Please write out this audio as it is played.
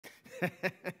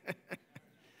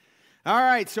All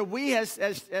right, so we, as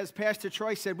Pastor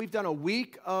Troy said, we've done a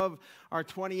week of our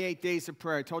 28 days of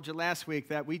prayer. I told you last week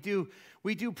that we do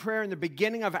prayer in the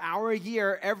beginning of our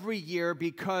year every year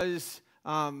because,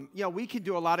 we can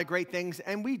do a lot of great things,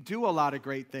 and we do a lot of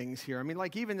great things here. I mean,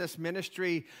 like even this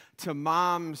ministry to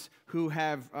moms who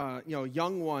have,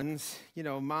 young ones,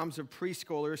 moms of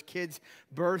preschoolers, kids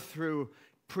birth through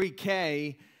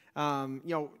pre-K,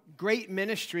 great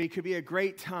ministry could be a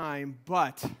great time,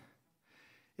 but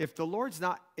if the Lord's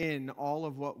not in all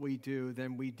of what we do,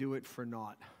 then we do it for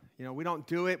naught. We don't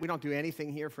do it. We don't do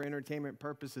anything here for entertainment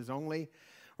purposes only,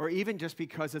 or even just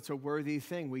because it's a worthy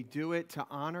thing. We do it to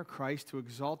honor Christ, to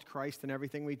exalt Christ in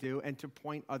everything we do, and to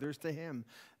point others to Him.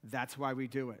 That's why we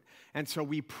do it. And so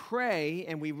we pray,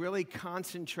 and we really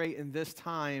concentrate in this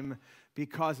time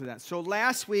because of that. So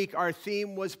last week, our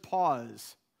theme was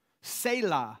pause,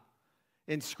 Selah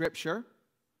in Scripture.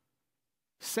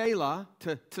 Selah,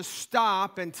 to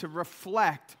stop and to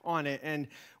reflect on it. And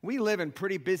we live in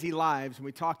pretty busy lives, and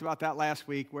we talked about that last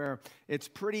week, where it's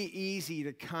pretty easy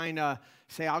to kind of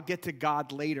say, I'll get to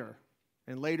God later,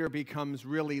 and later becomes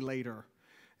really later.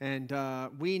 And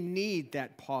we need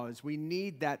that pause. We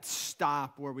need that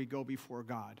stop where we go before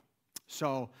God.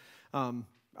 So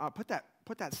put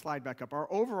that slide back up.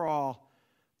 Our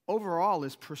overall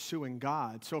is pursuing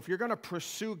God. So if you're going to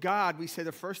pursue God, we say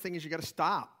the first thing is you got to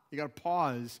stop. You got to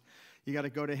pause. You got to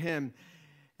go to Him.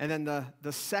 And then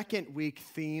the second week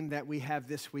theme that we have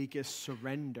this week is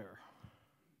surrender.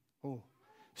 Oh,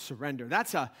 surrender.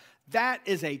 That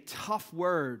is a tough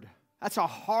word. That's a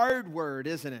hard word,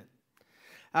 isn't it?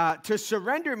 To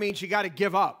surrender means you got to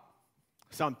give up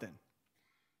something.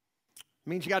 It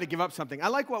means you got to give up something. I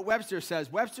like what Webster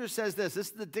says. Webster says this. This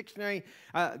is the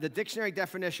dictionary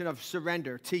definition of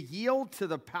surrender: to yield to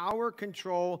the power,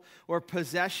 control, or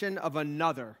possession of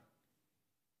another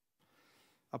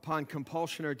upon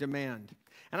compulsion or demand.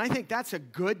 And I think that's a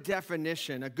good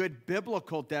definition, a good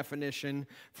biblical definition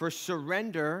for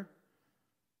surrender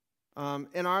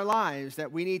in our lives,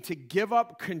 that we need to give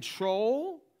up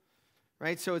control.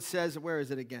 Right, so it says, where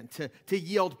is it again? To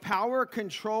yield power,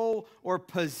 control, or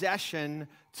possession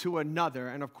to another.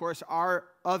 And of course, our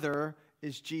other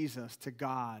is Jesus, to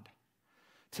God.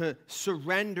 To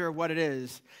surrender what it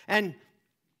is. And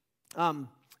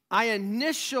I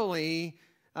initially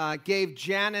gave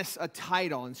Janice a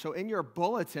title. And so in your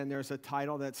bulletin, there's a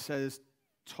title that says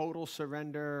total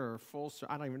surrender or full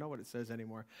surrender. I don't even know what it says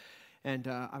anymore. And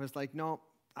I was like, no.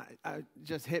 I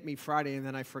just hit me Friday, and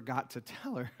then I forgot to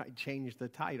tell her I changed the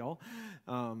title.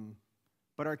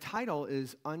 But our title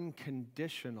is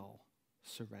Unconditional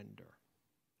Surrender.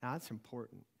 Now, that's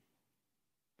important.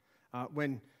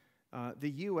 When the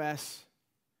U.S.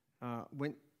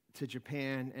 Went to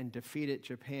Japan and defeated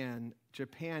Japan,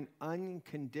 Japan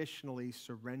unconditionally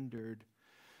surrendered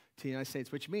to the United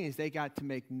States, which means they got to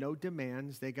make no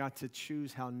demands. They got to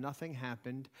choose how nothing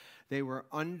happened. They were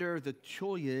under the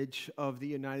tutelage of the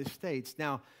United States.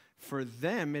 Now, for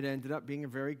them, it ended up being a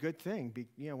very good thing.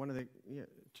 One of the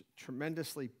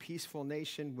tremendously peaceful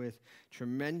nation with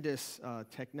tremendous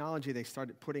technology. They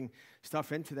started putting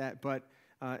stuff into that. But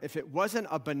if it wasn't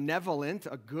a benevolent,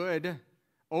 a good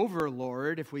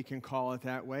overlord, if we can call it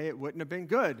that way, it wouldn't have been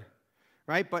good,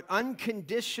 right? But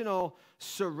unconditional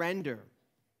surrender.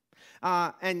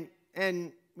 And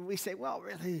we say, well,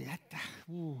 really,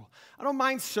 I don't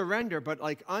mind surrender, but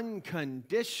like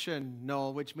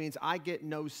unconditional, which means I get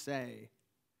no say.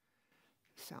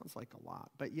 Sounds like a lot,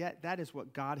 but yet that is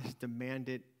what God has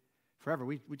demanded forever.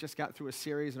 We just got through a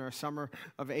series in our summer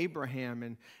of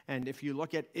Abraham, and if you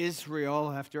look at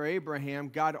Israel after Abraham,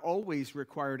 God always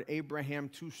required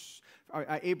Abraham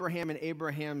and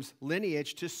Abraham's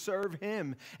lineage to serve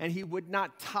Him, and He would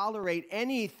not tolerate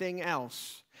anything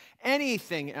else,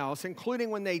 including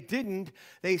when they didn't.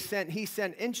 He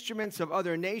sent instruments of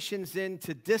other nations in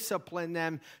to discipline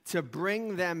them, to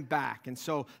bring them back, and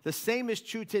so the same is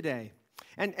true today.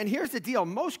 And here's the deal.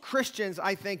 Most Christians,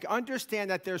 I think, understand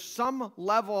that there's some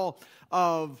level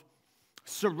of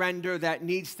surrender that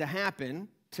needs to happen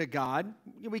to God.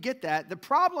 We get that. The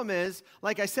problem is,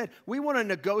 like I said, we want to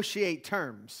negotiate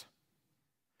terms.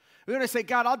 We're going to say,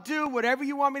 God, I'll do whatever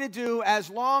you want me to do as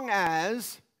long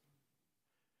as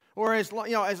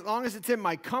it's in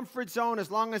my comfort zone,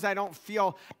 as long as I don't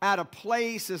feel out of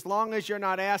place, as long as you're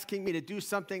not asking me to do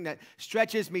something that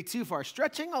stretches me too far.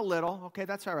 Stretching a little, okay,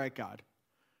 that's all right, God.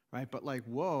 Right? But like,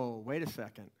 whoa, wait a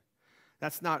second.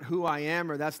 That's not who I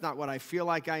am, or that's not what I feel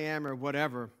like I am, or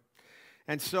whatever.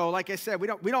 And so, like I said,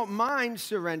 we don't mind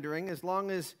surrendering as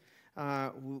long as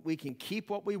we can keep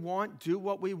what we want, do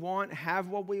what we want, have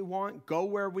what we want, go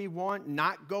where we want,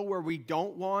 not go where we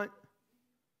don't want.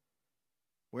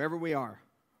 wherever we are.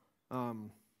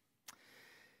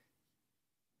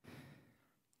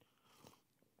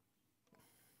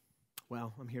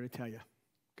 Well, I'm here to tell you,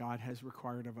 God has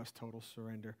required of us total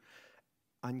surrender,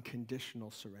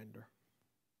 unconditional surrender,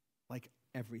 like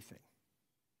everything.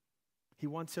 He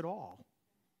wants it all.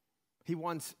 He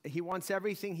wants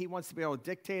everything. He wants to be able to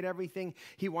dictate everything.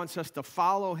 He wants us to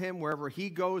follow him wherever he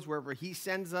goes, wherever he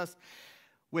sends us,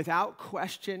 without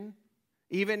question,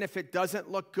 even if it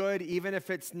doesn't look good, even if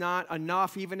it's not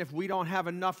enough, even if we don't have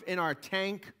enough in our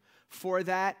tank for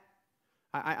that.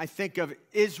 I think of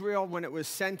Israel when it was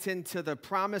sent into the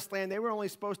promised land. They were only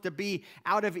supposed to be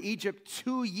out of Egypt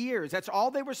 2 years. That's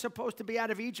all they were supposed to be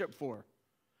out of Egypt for.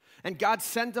 And God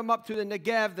sent them up to the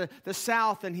Negev, the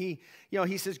south, and he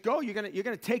says, go, you're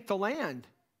gonna take the land.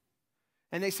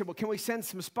 And they said, well, can we send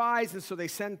some spies? And so they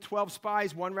send 12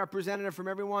 spies, one representative from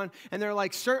everyone. And they're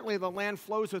like, certainly the land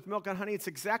flows with milk and honey. It's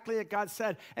exactly what God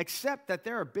said, except that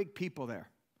there are big people there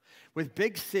with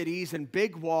big cities and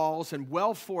big walls and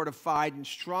well-fortified and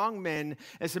strong men.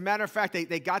 As a matter of fact,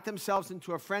 they got themselves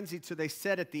into a frenzy, so they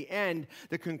said at the end,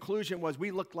 the conclusion was,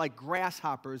 we looked like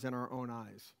grasshoppers in our own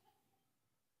eyes.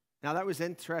 Now, that was an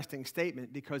interesting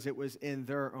statement because it was in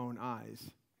their own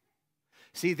eyes.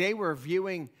 See, they were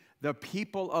viewing the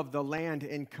people of the land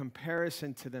in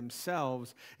comparison to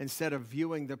themselves instead of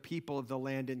viewing the people of the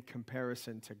land in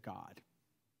comparison to God.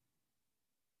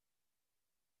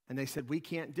 And they said, we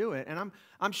can't do it. And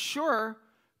I'm sure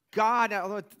God,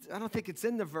 although I don't think it's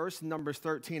in the verse, Numbers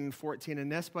 13 and 14 in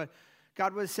this, but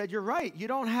God would have said, you're right. You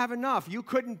don't have enough. You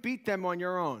couldn't beat them on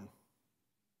your own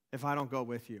if I don't go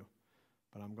with you.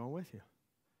 But I'm going with you.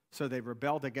 So they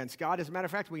rebelled against God. As a matter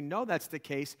of fact, we know that's the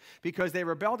case because they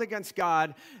rebelled against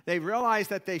God. They realized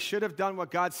that they should have done what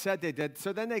God said they did.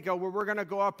 So then they go, well, we're going to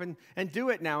go up and do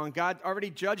it now. And God already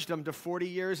judged them to 40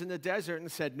 years in the desert and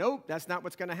said, nope, that's not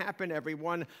what's going to happen.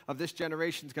 Everyone of this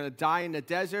generation is going to die in the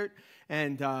desert.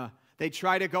 And they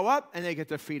try to go up and they get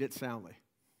defeated soundly.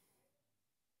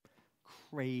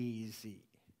 Crazy.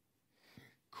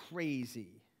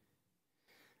 Crazy.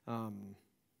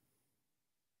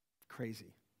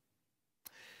 Crazy.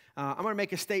 I'm going to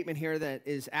make a statement here that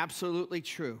is absolutely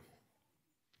true.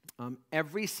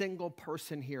 Every single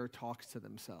person here talks to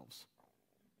themselves.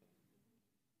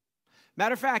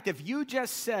 Matter of fact, if you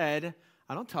just said,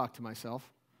 I don't talk to myself,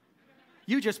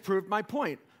 you just proved my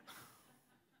point.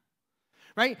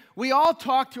 Right? We all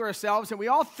talk to ourselves and we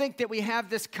all think that we have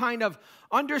this kind of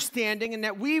understanding and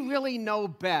that we really know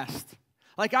best.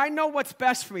 Like, I know what's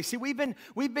best for me. See, we've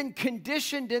been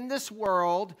conditioned in this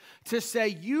world to say,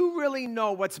 you really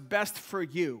know what's best for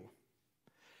you.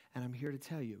 And I'm here to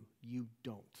tell you, you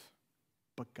don't.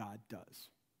 But God does.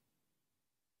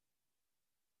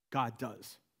 God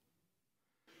does.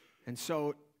 And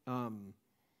so,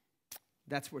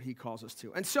 that's what he calls us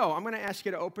to. And so, I'm going to ask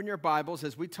you to open your Bibles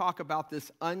as we talk about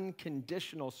this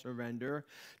unconditional surrender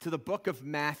to the book of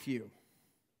Matthew.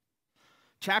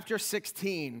 Chapter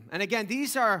 16. And again,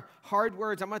 these are hard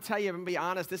words. I'm going to tell you, I'm going to be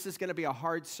honest, this is going to be a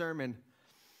hard sermon.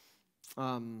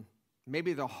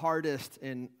 Maybe the hardest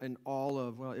in all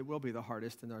of, well, it will be the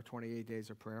hardest in our 28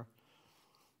 days of prayer.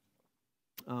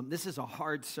 This is a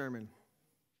hard sermon.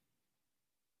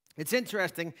 It's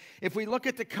interesting. If we look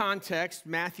at the context,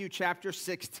 Matthew chapter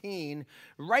 16,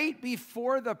 right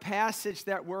before the passage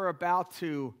that we're about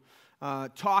to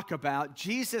talk about,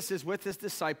 Jesus is with his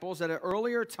disciples at an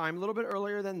earlier time, a little bit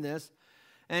earlier than this,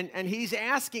 and he's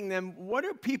asking them, what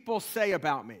do people say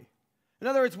about me? In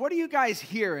other words, what are you guys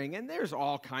hearing? And there's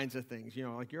all kinds of things,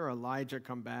 like you're Elijah,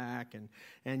 come back,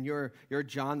 and you're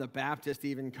John the Baptist,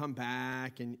 even come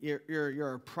back, and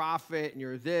you're a prophet, and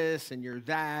you're this, and you're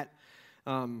that.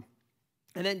 And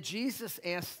then Jesus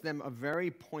asks them a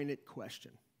very pointed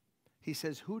question. He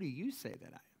says, who do you say that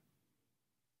I am?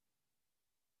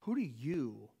 Who do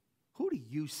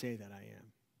you say that I am?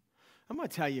 I'm going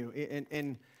to tell you,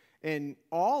 in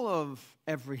all of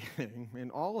everything, in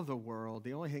all of the world,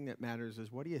 the only thing that matters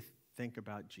is what do you think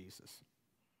about Jesus?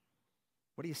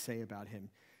 What do you say about him?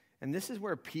 And this is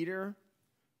where Peter,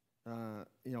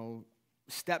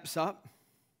 steps up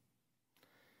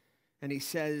and he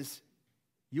says,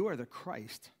 you are the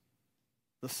Christ,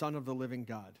 the Son of the living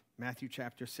God. Matthew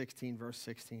chapter 16, verse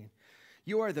 16.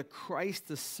 You are the Christ,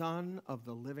 the Son of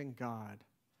the living God.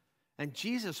 And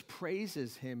Jesus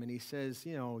praises him, and he says,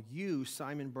 you,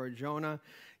 Simon Bar-Jonah,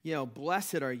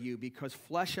 blessed are you, because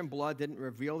flesh and blood didn't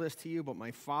reveal this to you, but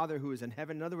my Father who is in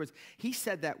heaven. In other words, he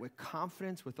said that with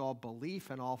confidence, with all belief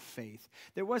and all faith.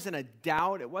 There wasn't a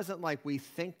doubt. It wasn't like we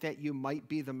think that you might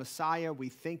be the Messiah. We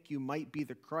think you might be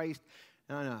the Christ.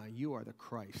 No, you are the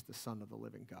Christ, the Son of the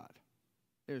living God.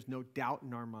 There's no doubt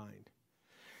in our mind.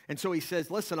 And so he says,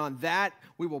 listen, on that,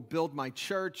 we will build my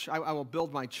church. I will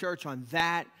build my church on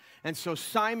that. And so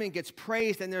Simon gets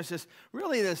praised, and there's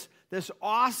this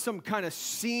awesome kind of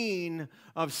scene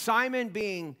of Simon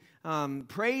being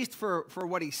praised for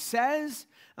what he says,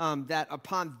 that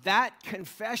upon that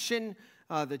confession,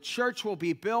 the church will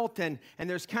be built, and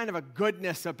there's kind of a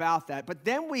goodness about that. But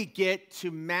then we get to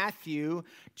Matthew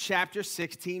chapter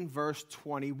 16, verse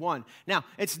 21. Now,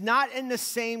 it's not in the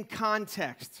same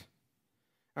context,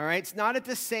 all right? It's not at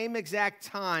the same exact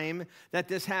time that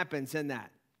this happens in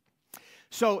that.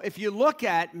 So if you look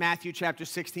at Matthew chapter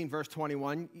 16, verse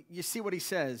 21, you see what he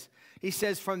says. He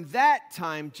says, from that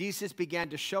time, Jesus began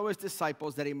to show his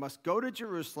disciples that he must go to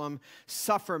Jerusalem,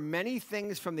 suffer many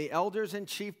things from the elders and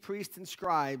chief priests and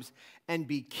scribes, and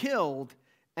be killed,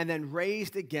 and then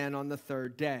raised again on the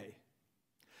third day.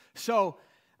 So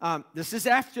this is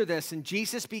after this, and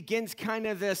Jesus begins kind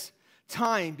of this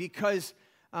time because,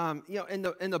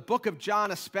 in the book of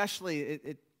John especially,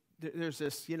 there's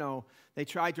this, they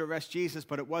tried to arrest Jesus,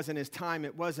 but it wasn't his time,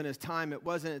 it wasn't his time, it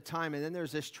wasn't his time. And then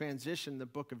there's this transition in the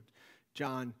book of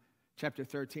John, chapter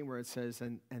 13, where it says,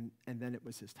 and then it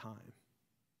was his time.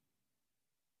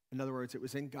 In other words, it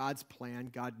was in God's plan.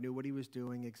 God knew what he was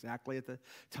doing exactly at the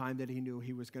time that he knew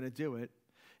he was going to do it.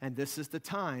 And this is the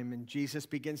time, and Jesus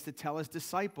begins to tell his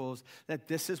disciples that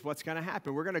this is what's going to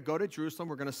happen. We're going to go to Jerusalem,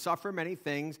 we're going to suffer many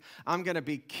things, I'm going to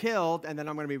be killed, and then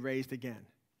I'm going to be raised again.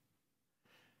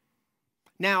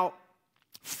 Now,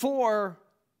 for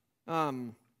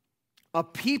a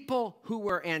people who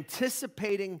were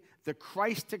anticipating the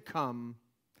Christ to come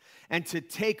and to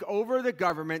take over the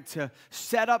government, to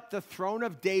set up the throne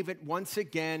of David once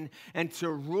again, and to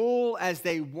rule as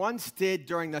they once did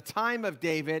during the time of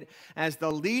David as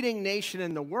the leading nation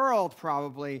in the world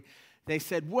probably, they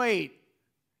said, wait,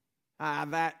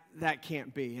 that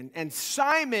can't be. And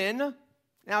Simon,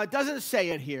 now it doesn't say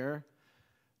it here,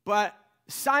 but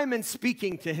Simon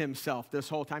speaking to himself this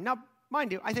whole time. Now,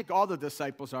 mind you, I think all the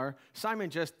disciples are. Simon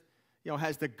just,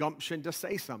 has the gumption to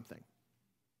say something.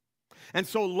 And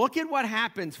so look at what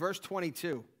happens, verse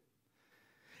 22.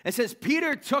 It says,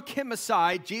 Peter took him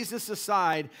aside, Jesus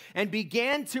aside, and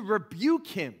began to rebuke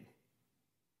him,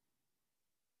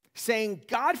 saying,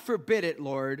 God forbid it,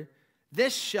 Lord,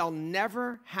 this shall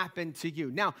never happen to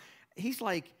you. Now, he's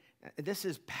like, this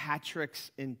is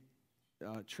Patrick's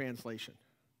translation.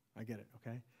 I get it,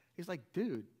 okay? He's like,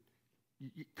 dude,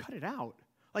 you cut it out.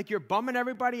 Like you're bumming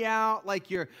everybody out.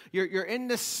 Like you're in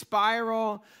this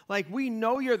spiral. Like we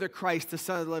know you're the Christ, the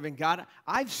Son of the living God.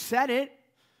 I've said it.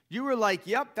 You were like,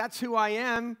 yep, that's who I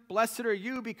am. Blessed are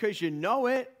you because you know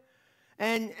it.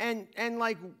 And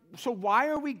like, so why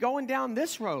are we going down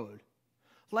this road?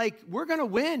 Like we're going to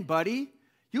win, buddy.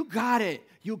 You got it.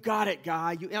 You got it,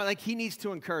 guy. Like he needs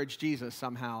to encourage Jesus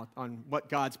somehow on what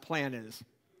God's plan is.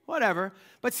 Whatever.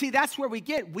 But see, that's where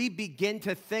we begin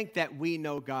to think that we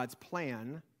know God's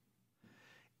plan,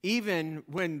 even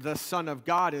when the Son of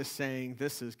God is saying,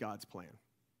 this is God's plan.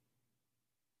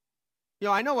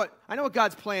 I know what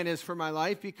God's plan is for my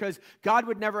life because God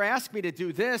would never ask me to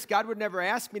do this. God would never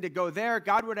ask me to go there.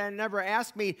 God would never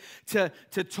ask me to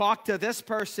talk to this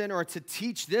person or to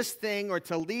teach this thing or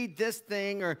to lead this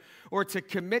thing or to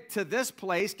commit to this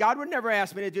place. God would never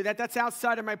ask me to do that. That's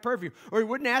outside of my purview. Or he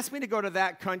wouldn't ask me to go to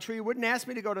that country. He wouldn't ask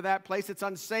me to go to that place. It's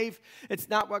unsafe. It's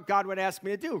not what God would ask me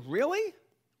to do. Really?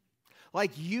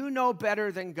 Like you know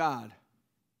better than God.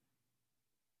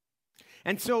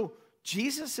 And so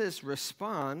Jesus'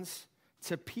 response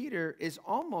to Peter is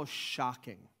almost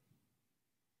shocking.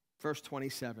 Verse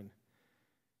 27.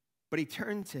 But he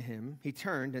turned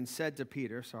and said to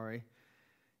Peter,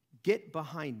 get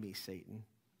behind me, Satan.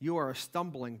 You are a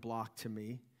stumbling block to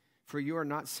me, for you are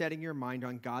not setting your mind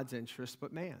on God's interest,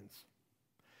 but man's.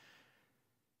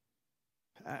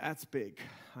 That's big.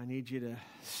 I need you to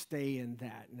stay in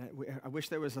that. I wish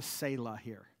there was a Selah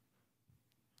here.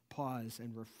 Pause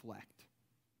and reflect.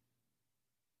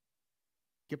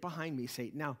 Get behind me,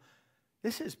 Satan. Now,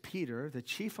 this is Peter, the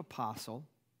chief apostle.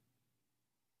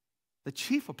 The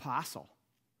chief apostle.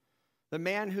 The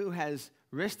man who has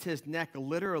risked his neck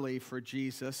literally for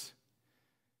Jesus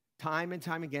time and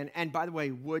time again. And by the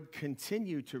way, would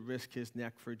continue to risk his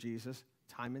neck for Jesus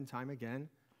time and time again.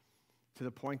 To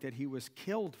the point that he was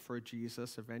killed for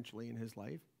Jesus eventually in his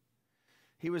life.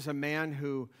 He was a man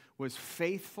who was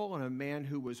faithful and a man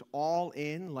who was all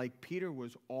in, like Peter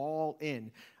was all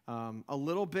in. A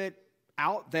little bit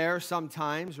out there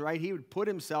sometimes, right? He would put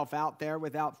himself out there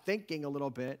without thinking a little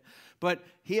bit. But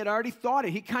he had already thought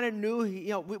it. He kind of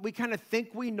knew, we kind of think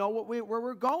we know where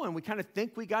we're going. We kind of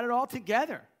think we got it all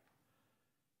together.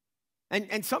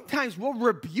 And sometimes we'll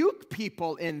rebuke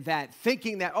people in that,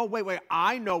 thinking that, oh, wait,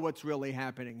 I know what's really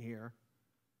happening here,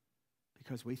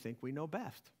 because we think we know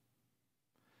best.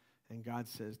 And God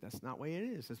says that's not the way it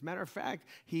is. As a matter of fact,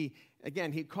 he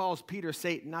calls Peter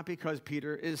Satan, not because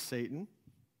Peter is Satan,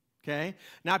 okay?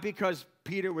 Not because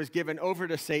Peter was given over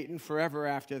to Satan forever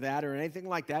after that or anything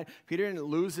like that. Peter didn't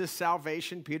lose his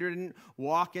salvation. Peter didn't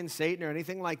walk in Satan or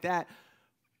anything like that.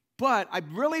 But I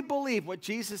really believe what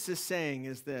Jesus is saying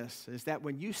is this, is that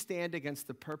when you stand against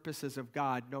the purposes of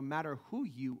God, no matter who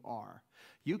you are,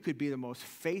 you could be the most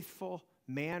faithful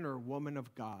man or woman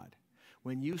of God.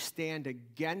 When you stand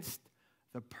against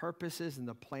the purposes and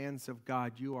the plans of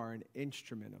God, you are an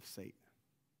instrument of Satan.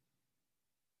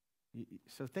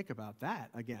 So think about that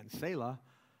again, Selah.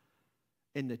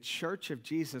 In the church of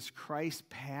Jesus Christ,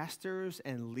 pastors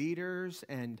and leaders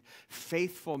and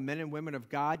faithful men and women of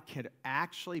God could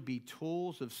actually be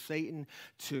tools of Satan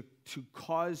to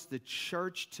cause the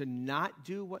church to not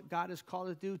do what God has called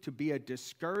it to do, to be a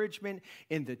discouragement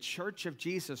in the church of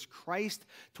Jesus Christ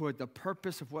toward the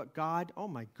purpose of what God, oh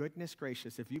my goodness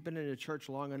gracious, if you've been in a church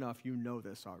long enough, you know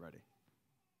this already.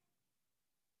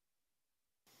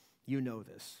 You know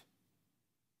this.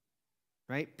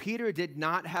 Right? Peter did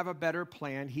not have a better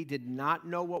plan. He did not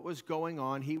know what was going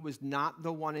on. He was not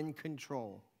the one in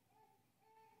control.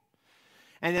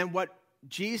 And then what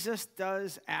Jesus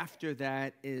does after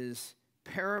that is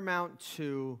paramount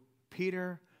to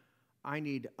Peter, I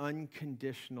need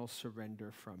unconditional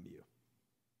surrender from you.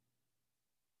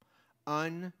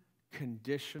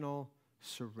 Unconditional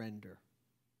surrender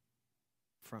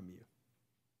from you.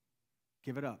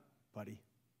 Give it up, buddy.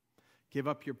 Give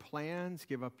up your plans,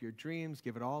 give up your dreams,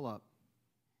 give it all up.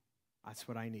 That's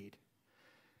what I need.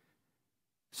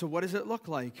 So what does it look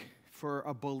like for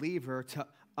a believer to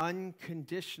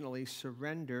unconditionally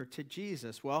surrender to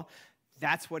Jesus? Well,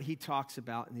 that's what he talks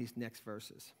about in these next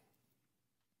verses.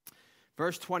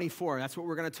 Verse 24, that's what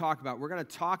we're going to talk about. We're going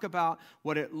to talk about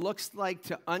what it looks like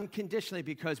to unconditionally,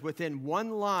 because within one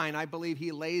line, I believe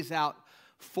he lays out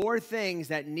 4 things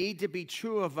that need to be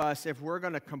true of us if we're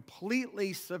going to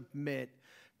completely submit,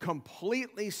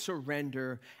 completely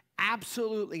surrender,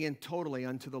 absolutely and totally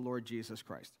unto the Lord Jesus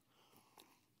Christ.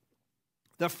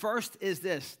 The first is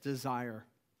this, desire.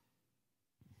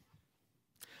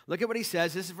 Look at what he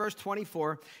says. This is verse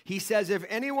 24. He says, if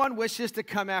anyone wishes to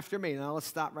come after me. Now let's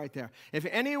stop right there. If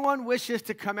anyone wishes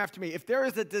to come after me, if there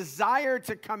is a desire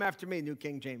to come after me, New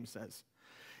King James says.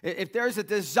 If there's a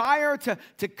desire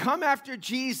to come after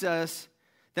Jesus,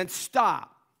 then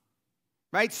stop,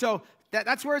 right? So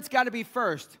that's where it's got to be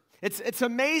first. It's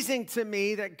amazing to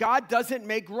me that God doesn't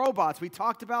make robots. We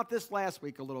talked about this last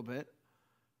week a little bit,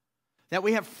 that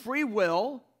we have free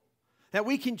will, that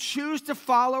we can choose to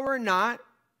follow or not,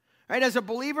 right? As a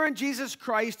believer in Jesus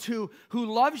Christ who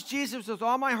loves Jesus with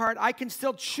all my heart, I can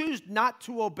still choose not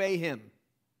to obey him.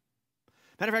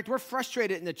 Matter of fact, we're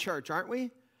frustrated in the church, aren't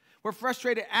we? We're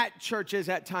frustrated at churches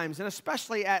at times, and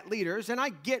especially at leaders, and I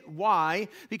get why,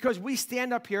 because we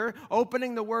stand up here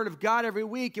opening the Word of God every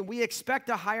week, and we expect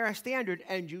a higher standard,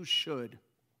 and you should.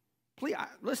 Please,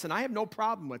 listen, I have no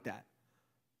problem with that.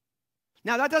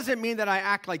 Now, that doesn't mean that I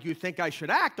act like you think I should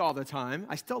act all the time.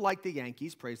 I still like the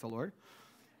Yankees, praise the Lord.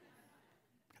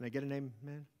 Can I get a name,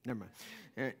 man? Never mind.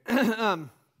 All right.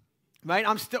 Right?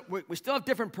 We still have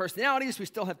different personalities. We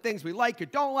still have things we like or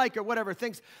don't like or whatever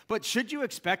things. But should you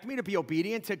expect me to be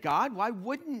obedient to God? Why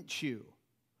wouldn't you?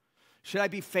 Should I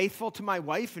be faithful to my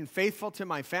wife and faithful to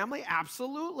my family?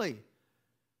 Absolutely.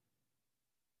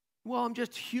 Well, I'm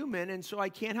just human, and so I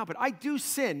can't help it. I do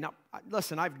sin. Now,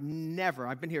 listen, I've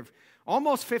been here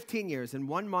almost 15 years. In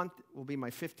 1 month will be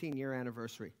my 15-year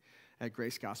anniversary at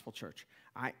Grace Gospel Church.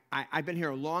 I've been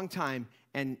here a long time,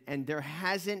 and there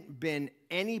hasn't been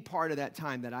any part of that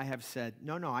time that I have said,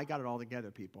 no, I got it all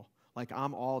together, people. Like,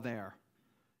 I'm all there.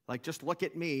 Like, just look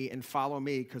at me and follow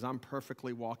me because I'm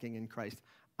perfectly walking in Christ.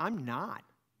 I'm not.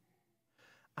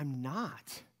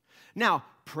 Now,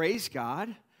 praise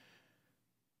God,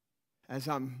 as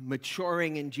I'm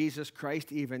maturing in Jesus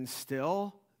Christ even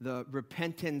still, the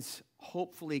repentance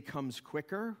hopefully comes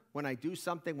quicker when I do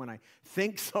something, when I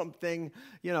think something,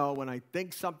 when I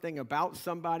think something about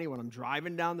somebody, when I'm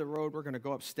driving down the road. We're going to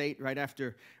go upstate right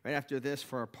after this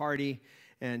for a party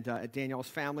and at Danielle's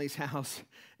family's house.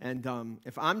 And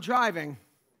if I'm driving,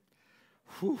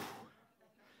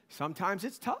 sometimes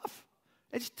it's tough.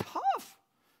 It's tough.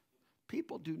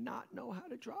 People do not know how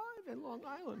to drive in Long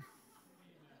Island.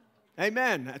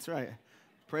 Amen. That's right.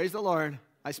 Praise the Lord.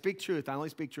 I speak truth. I only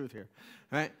speak truth here,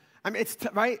 right? I mean,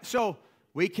 right? So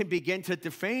we can begin to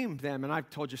defame them. And I've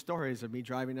told you stories of me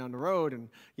driving down the road and,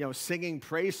 singing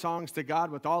praise songs to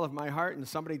God with all of my heart, and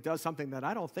somebody does something that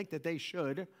I don't think that they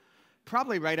should,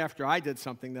 probably right after I did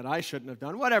something that I shouldn't have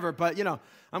done, whatever. But,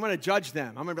 I'm going to judge them.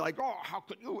 I'm going to be like, oh, how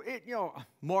could you,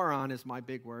 moron is my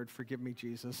big word. Forgive me,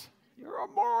 Jesus. You're a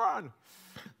moron.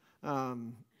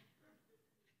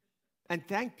 And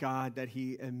thank God that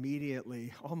he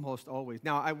immediately, almost always.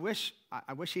 Now, I wish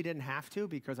he didn't have to,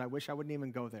 because I wish I wouldn't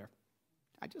even go there.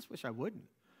 I just wish I wouldn't.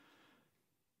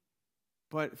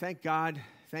 But thank God,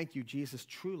 thank you, Jesus,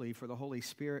 truly, for the Holy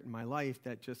Spirit in my life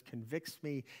that just convicts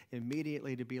me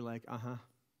immediately to be like,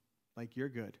 like you're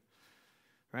good,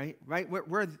 right? Right?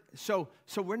 So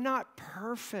we're not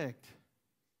perfect.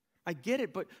 I get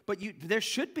it, but there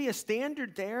should be a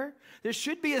standard there. There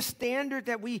should be a standard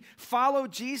that we follow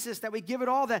Jesus, that we give it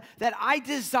all, that I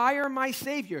desire my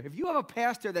Savior. If you have a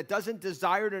pastor that doesn't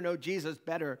desire to know Jesus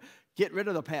better, get rid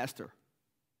of the pastor.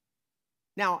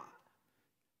 Now,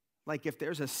 like if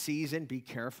there's a season, be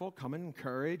careful, come in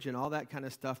courage and all that kind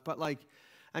of stuff. But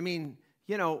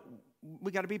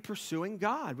we got to be pursuing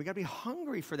God. We got to be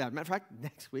hungry for that. Matter of fact,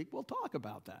 next week we'll talk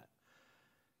about that.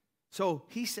 So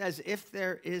he says, if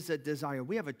there is a desire,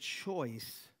 we have a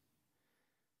choice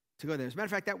to go there. As a matter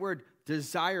of fact, that word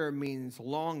desire means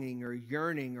longing or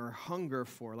yearning or hunger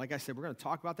for. Like I said, we're going to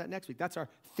talk about that next week. That's our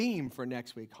theme for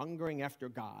next week, hungering after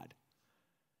God.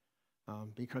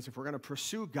 Because if we're going to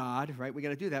pursue God, right, we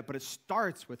got to do that. But it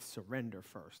starts with surrender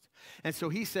first. And so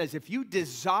he says, if you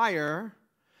desire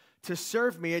to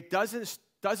serve me, it doesn't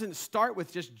start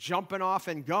with just jumping off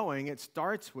and going. It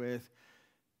starts with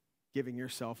giving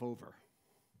yourself over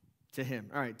to him.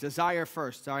 All right, desire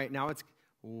first. All right, now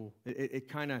it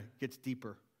kind of gets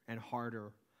deeper and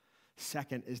harder.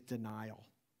 Second is denial.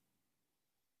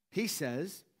 He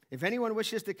says, if anyone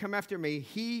wishes to come after me,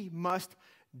 he must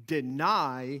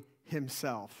deny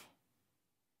himself.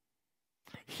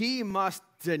 He must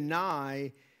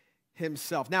deny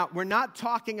himself. Now, we're not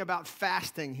talking about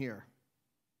fasting here.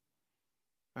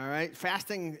 All right?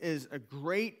 Fasting is a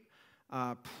great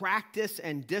practice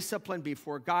and discipline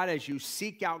before God as you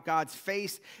seek out God's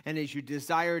face and as you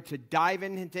desire to dive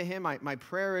into him. My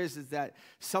prayer is that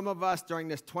some of us during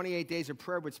this 28 days of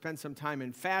prayer would spend some time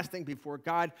in fasting before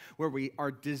God, where we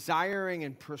are desiring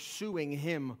and pursuing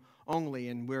him only,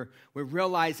 and we're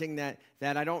realizing that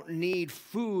I don't need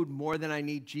food more than I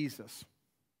need Jesus.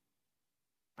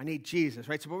 I need Jesus,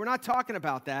 right? But we're not talking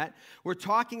about that. We're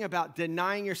talking about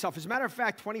denying yourself. As a matter of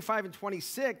fact, 25 and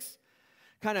 26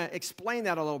 kind of explain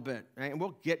that a little bit, right? And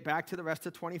we'll get back to the rest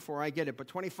of 24. I get it. But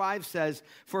 25 says,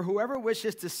 for whoever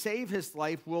wishes to save his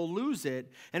life will lose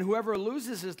it, and whoever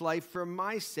loses his life for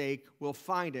my sake will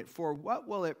find it. For what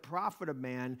will it profit a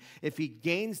man if he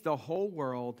gains the whole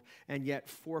world and yet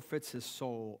forfeits his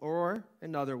soul? Or,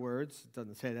 in other words, it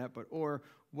doesn't say that, or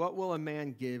what will a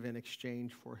man give in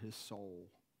exchange for his soul?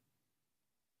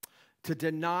 To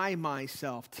deny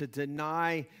myself, to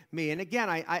deny me. And again,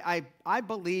 I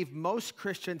believe most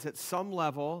Christians at some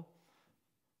level,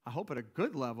 I hope at a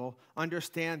good level,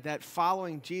 understand that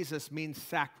following Jesus means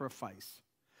sacrifice.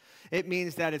 It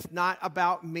means that it's not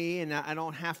about me, and I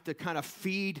don't have to kind of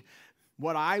feed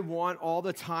what I want all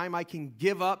the time. I can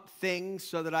give up things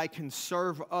so that I can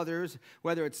serve others,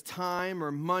 whether it's time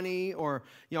or money, or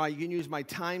I can use my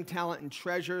time, talent, and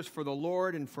treasures for the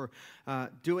Lord and for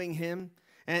doing him.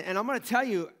 And I'm going to tell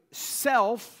you,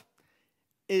 self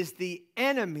is the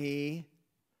enemy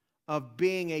of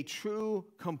being a true,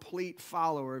 complete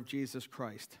follower of Jesus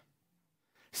Christ.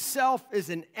 Self is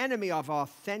an enemy of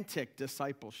authentic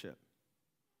discipleship.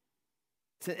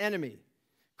 It's an enemy.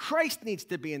 Christ needs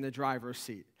to be in the driver's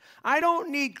seat. I don't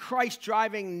need Christ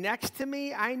driving next to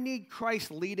me. I need Christ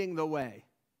leading the way.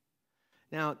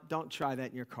 Now, don't try that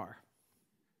in your car.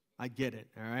 I get it,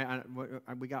 all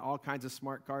right? We got all kinds of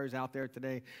smart cars out there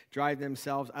today, drive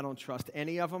themselves. I don't trust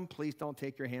any of them. Please don't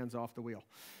take your hands off the wheel.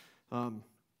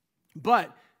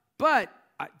 But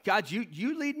God,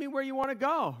 you lead me where you want to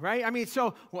go, right? I mean,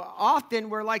 so often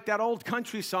we're like that old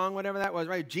country song, whatever that was,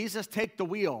 right? Jesus, take the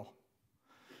wheel,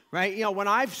 right? When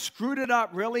I've screwed it up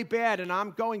really bad and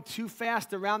I'm going too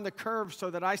fast around the curve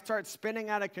so that I start spinning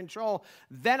out of control,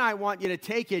 then I want you to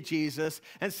take it, Jesus.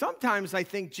 And sometimes I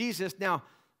think Jesus, now,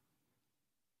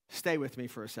 stay with me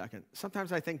for a second.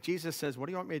 Sometimes I think Jesus says, what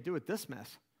do you want me to do with this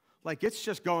mess? Like, it's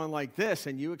just going like this,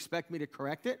 and you expect me to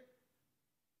correct it?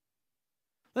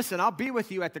 Listen, I'll be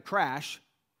with you at the crash,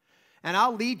 and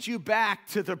I'll lead you back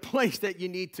to the place that you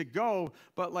need to go,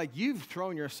 but like you've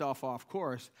thrown yourself off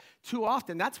course. Too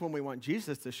often, that's when we want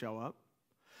Jesus to show up.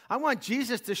 I want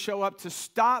Jesus to show up to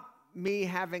stop me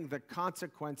having the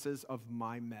consequences of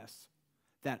my mess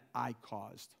that I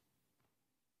caused.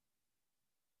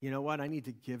 you know what? I need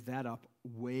to give that up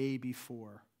way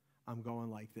before I'm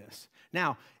going like this.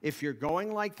 Now, if you're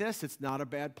going like this, it's not a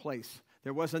bad place.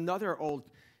 There was another old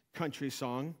country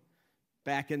song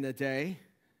back in the day.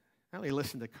 I only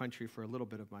listened to country for a little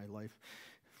bit of my life.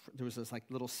 There was this like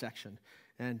little section,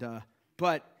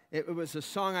 but it was a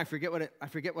song. I forget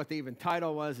what the even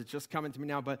title was. It's just coming to me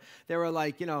now. But they were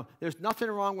like, there's nothing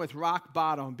wrong with rock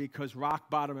bottom because rock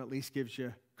bottom at least gives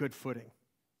you good footing,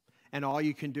 and all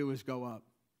you can do is go up,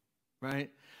 right?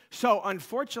 So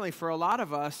unfortunately, for a lot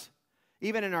of us,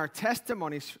 even in our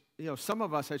testimonies, some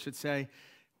of us, I should say,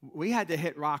 we had to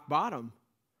hit rock bottom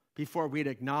before we'd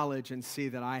acknowledge and see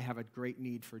that I have a great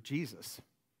need for Jesus,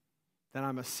 that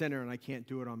I'm a sinner and I can't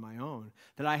do it on my own,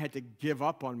 that I had to give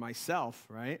up on myself,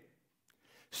 right?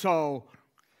 So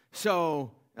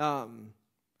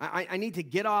I need to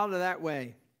get out of that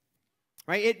way,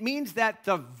 right? It means that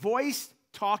the voice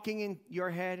talking in your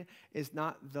head is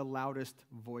not the loudest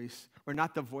voice, or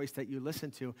not the voice that you listen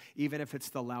to, even if it's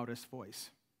the loudest voice.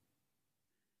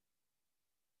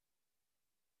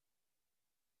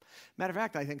 Matter of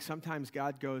fact, I think sometimes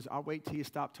God goes, I'll wait till you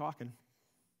stop talking.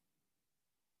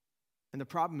 And the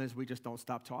problem is we just don't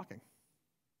stop talking.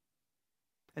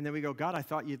 And then we go, God, I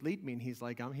thought you'd lead me. And he's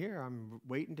like, I'm here. I'm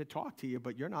waiting to talk to you,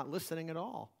 but you're not listening at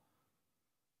all.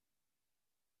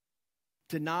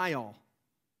 Denial,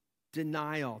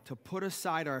 to put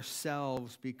aside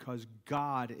ourselves because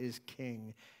God is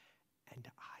king and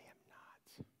I am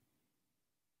not.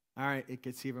 All right, it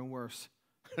gets even worse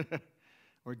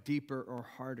or deeper or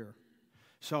harder.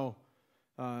 So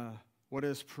what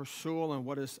does pursual and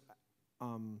what does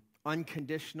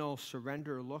unconditional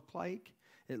surrender look like?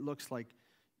 It looks like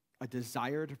a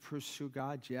desire to pursue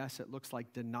God. Yes, it looks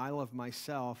like denial of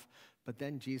myself. But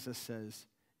then Jesus says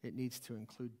it needs to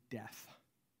include death.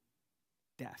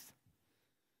 Death.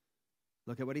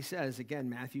 Look at what he says.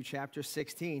 Again, Matthew chapter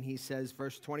 16, he says,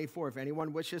 verse 24, if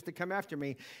anyone wishes to come after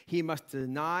me, he must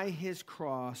deny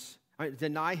himself,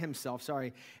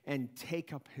 and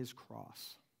take up his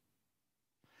cross.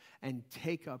 And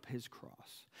take up his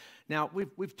cross. Now,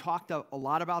 we've talked a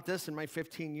lot about this in my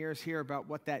 15 years here about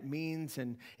what that means,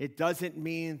 and it doesn't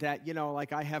mean that,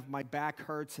 like I have my back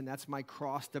hurts and that's my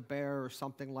cross to bear or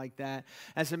something like that.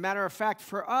 As a matter of fact,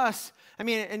 for us,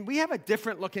 and we have a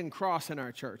different looking cross in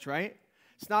our church, right?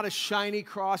 It's not a shiny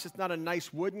cross. It's not a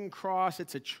nice wooden cross.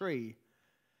 It's a tree.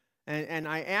 And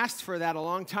I asked for that a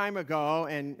long time ago,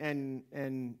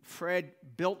 and Fred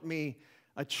built me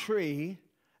a tree.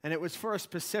 And it was for a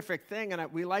specific thing,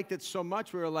 and we liked it so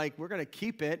much, we were like, we're going to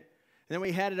keep it. And then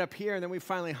we had it up here, and then we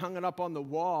finally hung it up on the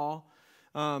wall.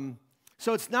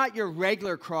 So it's not your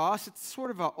regular cross. It's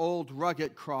sort of an old,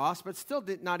 rugged cross, but still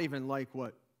not even like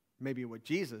what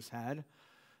Jesus had.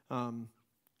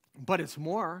 But it's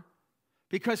more.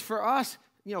 Because for us,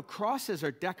 crosses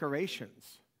are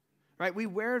decorations, right? We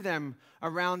wear them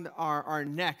around our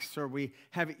necks, or we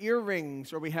have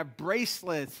earrings, or we have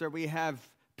bracelets, or we have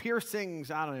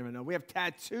piercings, I don't even know. We have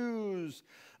tattoos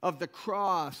of the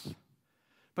cross.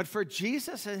 But for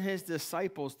Jesus and his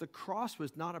disciples, the cross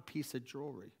was not a piece of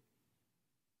jewelry.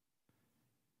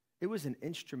 It was an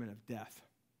instrument of death.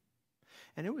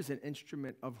 And it was an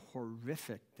instrument of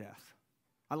horrific death.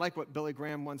 I like what Billy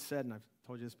Graham once said, and I've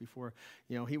told you this before.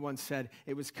 He once said,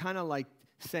 it was kind of like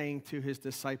saying to his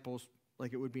disciples,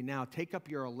 like it would be now, take up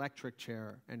your electric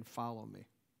chair and follow me.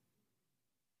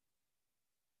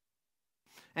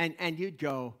 And you'd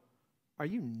go, are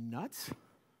you nuts?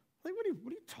 Like, what are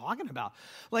you talking about?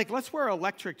 Like, let's wear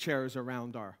electric chairs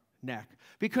around our neck.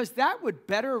 Because that would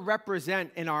better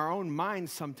represent in our own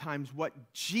minds sometimes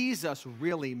what Jesus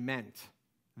really meant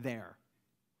there.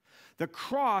 The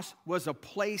cross was a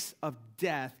place of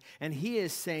death, and he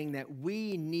is saying that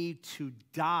we need to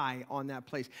die on that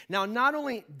place. Now, not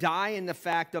only die in the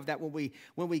fact of that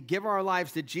when we give our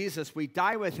lives to Jesus, we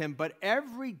die with him, but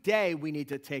every day we need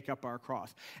to take up our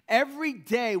cross. Every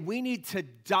day we need to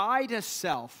die to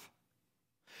self.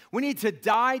 We need to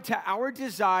die to our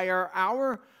desire,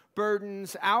 our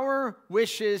burdens, our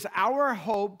wishes, our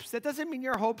hopes. That doesn't mean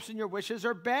your hopes and your wishes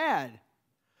are bad.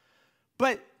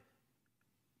 But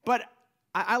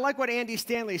I like what Andy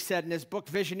Stanley said in his book,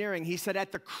 Visioneering. He said,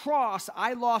 at the cross,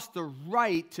 I lost the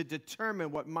right to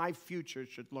determine what my future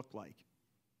should look like.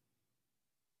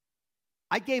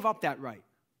 I gave up that right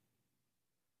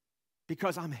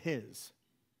because I'm his.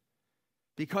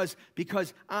 Because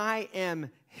I am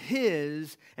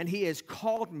his, and he has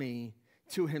called me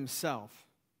to himself.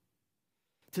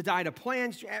 To die to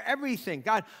plans, everything.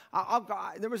 God,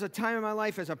 there was a time in my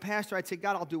life as a pastor, I'd say,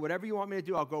 God, I'll do whatever you want me to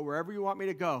do. I'll go wherever you want me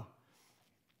to go.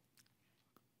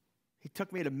 He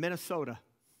took me to Minnesota.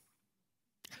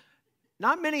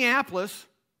 Not Minneapolis,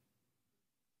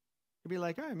 You'd be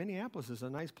like, oh, Minneapolis is a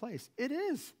nice place. It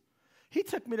is. He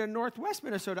took me to northwest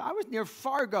Minnesota. I was near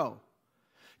Fargo.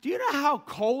 Do you know how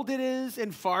cold it is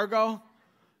in Fargo,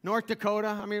 North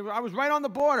Dakota? I mean, I was right on the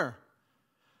border.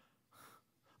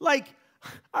 Like,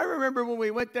 I remember when we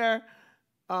went there,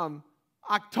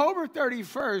 October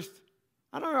 31st,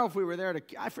 I don't know if we were there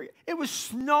I forget. It was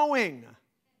snowing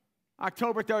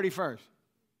October 31st.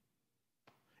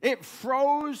 It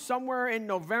froze somewhere in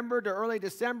November to early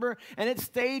December, and it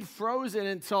stayed frozen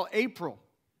until April.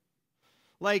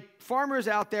 Like, farmers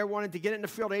out there wanted to get it in the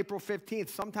field April 15th.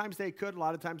 Sometimes they could, a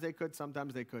lot of times they could,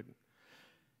 sometimes they couldn't.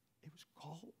 It was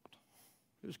cold.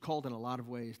 It was cold in a lot of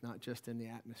ways, not just in the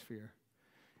atmosphere.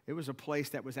 It was a place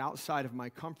that was outside of my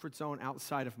comfort zone,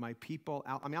 outside of my people.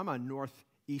 I'm a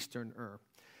northeasterner.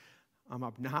 I'm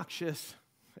obnoxious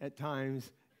at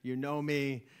times. You know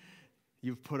me.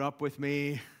 You've put up with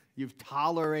me. You've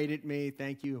tolerated me.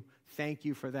 Thank you. Thank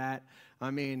you for that.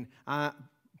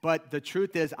 But the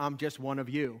truth is, I'm just one of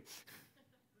you.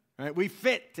 Right? We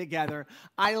fit together.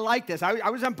 I like this. I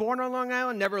wasn't born on Long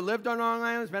Island, never lived on Long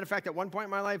Island. As a matter of fact, at one point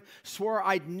in my life, swore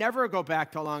I'd never go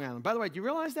back to Long Island. By the way, do you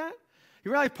realize that? You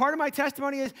realize part of my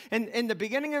testimony is, in the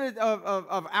beginning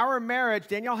of our marriage,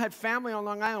 Danielle had family on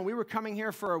Long Island. We were coming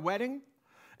here for a wedding,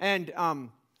 and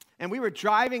we were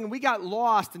driving, and we got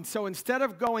lost. And so instead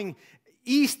of going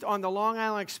east on the Long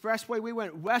Island Expressway, we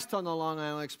went west on the Long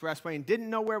Island Expressway and didn't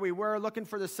know where we were, looking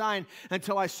for the sign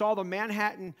until I saw the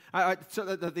Manhattan,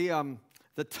 the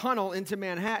tunnel into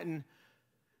Manhattan.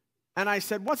 And I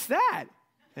said, "What's that?"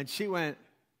 And she went,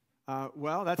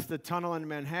 well, that's the tunnel in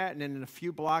Manhattan, and in a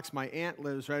few blocks, my aunt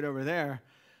lives right over there.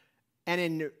 And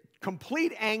in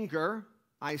complete anger,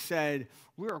 I said,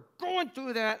 we're going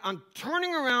through that. I'm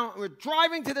turning around. We're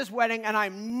driving to this wedding, and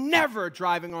I'm never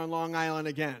driving on Long Island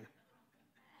again.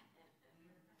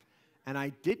 And I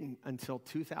didn't until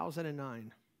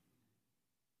 2009.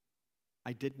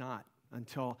 I did not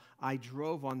until I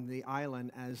drove on the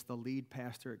island as the lead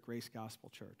pastor at Grace Gospel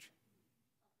Church.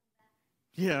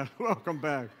 Yeah, welcome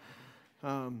back.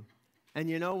 And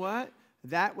you know what?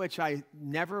 That which I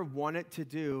never wanted to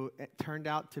do, it turned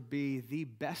out to be the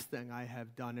best thing I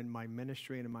have done in my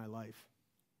ministry and in my life.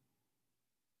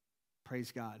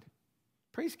 Praise God.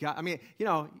 Praise God. I mean, you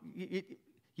know,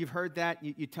 you've heard that.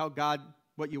 You tell God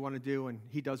what you want to do, and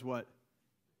he does what?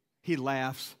 He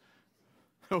laughs.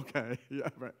 Okay, yeah,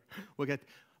 right. But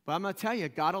I'm going to tell you,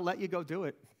 God will let you go do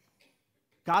it.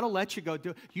 God will let you go do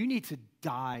it. You need to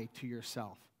die to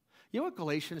yourself. You know what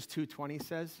Galatians 2:20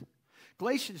 says?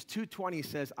 Galatians 2:20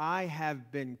 says, I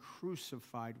have been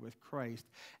crucified with Christ,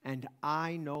 and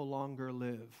I no longer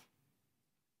live,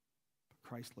 but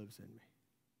Christ lives in me.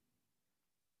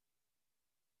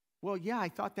 Well, yeah, I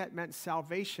thought that meant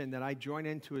salvation, that I join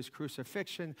into his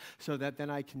crucifixion so that then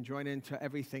I can join into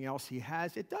everything else he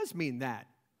has. It does mean that.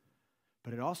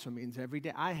 But it also means every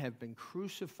day I have been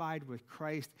crucified with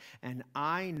Christ, and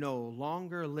I no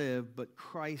longer live, but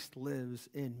Christ lives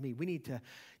in me. We need to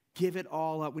give it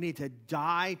all up. We need to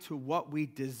die to what we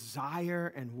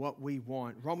desire and what we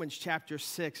want. Romans chapter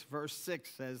 6, verse 6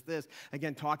 says this,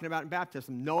 again, talking about in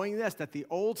baptism, knowing this, that the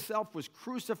old self was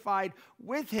crucified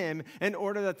with him in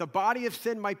order that the body of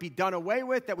sin might be done away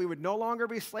with, that we would no longer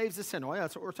be slaves to sin. Oh, yeah,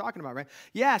 that's what we're talking about, right?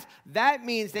 Yes, that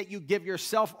means that you give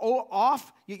yourself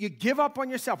off, you give up on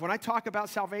yourself. When I talk about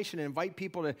salvation and invite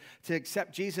people to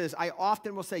accept Jesus, I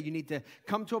often will say you need to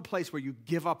come to a place where you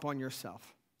give up on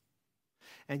yourself.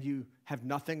 And you have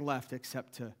nothing left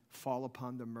except to fall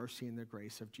upon the mercy and the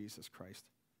grace of Jesus Christ.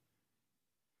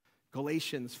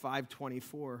 Galatians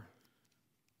 5:24.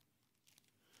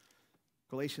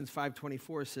 Galatians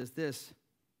 5:24 says this,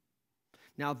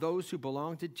 now those who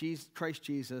belong to Christ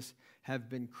Jesus have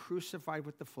been crucified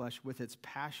with the flesh, with its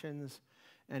passions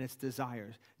and its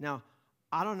desires. Now,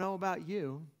 I don't know about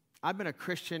you. I've been a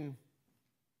Christian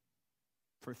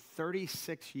for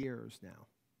 36 years now.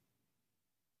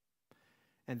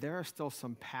 And there are still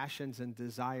some passions and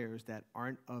desires that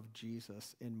aren't of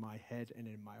Jesus in my head and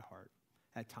in my heart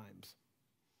at times.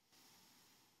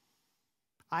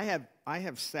 I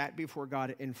have sat before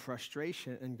God in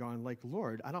frustration and gone like,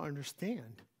 Lord, I don't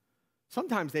understand.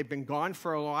 Sometimes they've been gone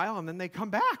for a while and then they come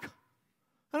back.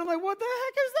 And I'm like, what the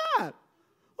heck is that?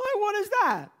 Like, what is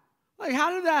that? Like,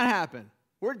 how did that happen?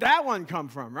 Where'd that one come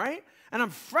from, right? And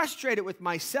I'm frustrated with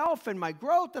myself and my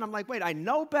growth, and I'm like, wait, I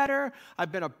know better. I've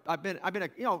been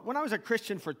when I was a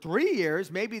Christian for 3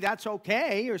 years, maybe that's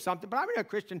okay or something, but I've been a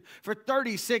Christian for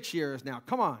 36 years now.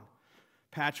 Come on,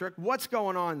 Patrick, what's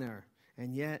going on there?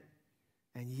 And yet,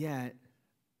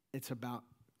 it's about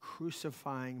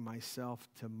crucifying myself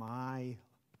to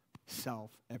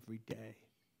myself every day.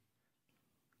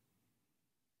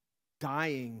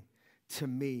 Dying to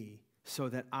me so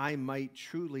that I might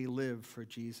truly live for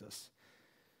Jesus.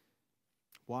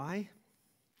 Why?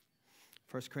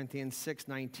 1 Corinthians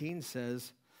 6:19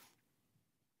 says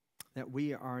that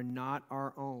we are not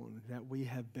our own, that we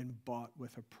have been bought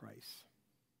with a price.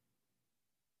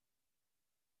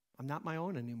 I'm not my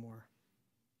own anymore.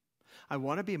 I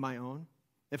want to be my own.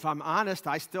 If I'm honest,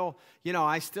 I'm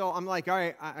like, all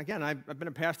right, I've been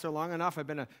a pastor long enough, I've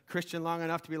been a Christian long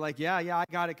enough to be like, yeah, I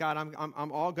got it, God,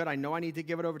 I'm all good. I know I need to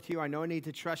give it over to you. I know I need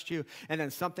to trust you. And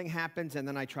then something happens, and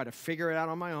then I try to figure it out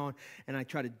on my own, and I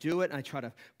try to do it, and I try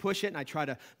to push it, and I try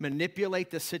to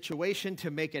manipulate the situation to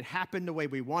make it happen the way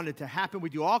we want it to happen. We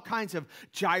do all kinds of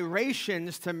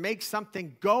gyrations to make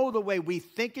something go the way we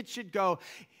think it should go,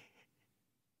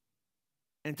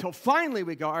 until finally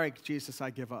we go, all right, Jesus, I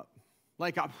give up.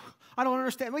 Like, I don't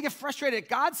understand. We get frustrated at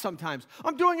God sometimes.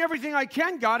 I'm doing everything I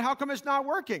can, God. How come it's not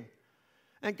working?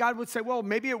 And God would say, well,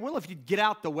 maybe it will if you get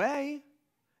out the way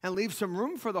and leave some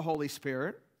room for the Holy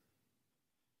Spirit.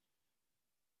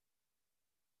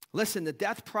 Listen, the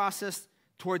death process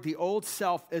toward the old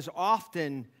self is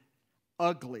often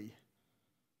ugly.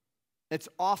 It's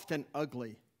often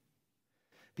ugly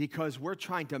because we're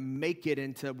trying to make it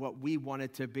into what we want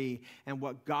it to be. And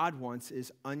what God wants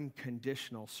is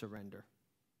unconditional surrender.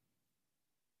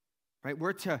 Right?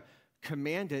 We're to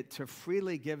command it to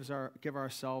freely give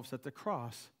ourselves at the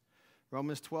cross.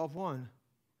 Romans 12:1.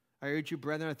 I urge you,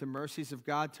 brethren, at the mercies of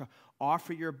God, to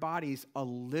offer your bodies a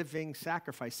living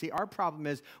sacrifice. See, our problem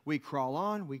is we crawl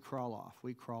on, we crawl off.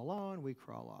 We crawl on, we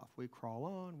crawl off. We crawl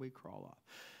on, we crawl off.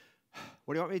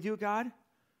 What do you want me to do, God?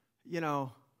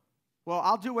 Well,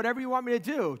 I'll do whatever you want me to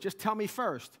do. Just tell me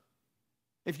first.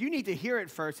 If you need to hear it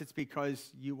first, it's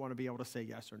because you want to be able to say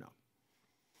yes or no.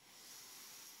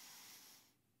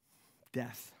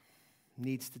 Death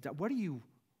needs to die.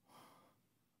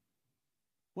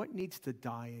 What needs to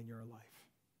die in your life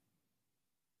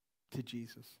to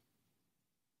Jesus?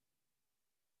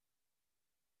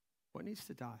 What needs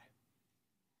to die?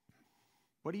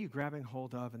 What are you grabbing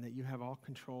hold of and that you have all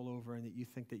control over and that you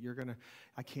think that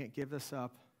I can't give this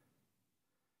up?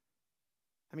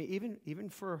 I mean, even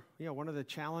for, one of the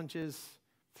challenges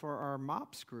for our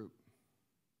MOPS group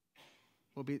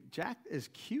will be, Jack is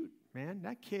cute, man.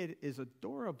 That kid is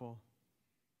adorable.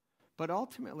 But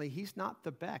ultimately, he's not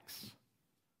the Beck's.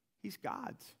 He's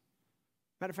God's.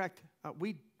 Matter of fact,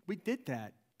 we did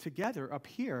that together up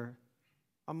here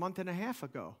a month and a half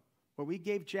ago, where we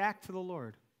gave Jack to the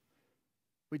Lord.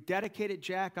 We dedicated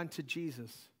Jack unto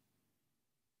Jesus.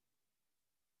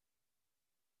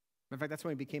 In fact, that's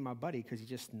when he became my buddy, because he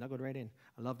just snuggled right in.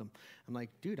 I loved him. I'm like,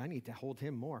 dude, I need to hold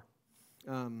him more.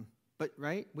 But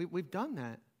right, we've done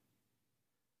that.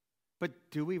 But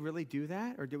do we really do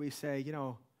that? Or do we say,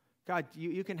 God,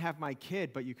 you can have my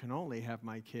kid, but you can only have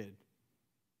my kid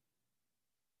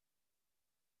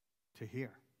to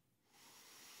hear?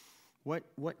 What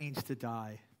needs to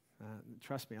die?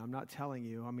 Trust me, I'm not telling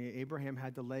you. I mean, Abraham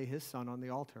had to lay his son on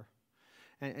the altar.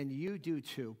 And you do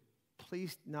too.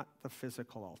 Please, not the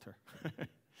physical altar.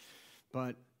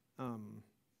 But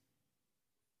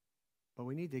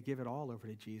we need to give it all over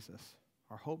to Jesus.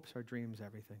 Our hopes, our dreams,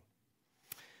 everything.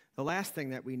 The last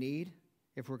thing that we need,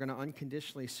 if we're going to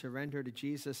unconditionally surrender to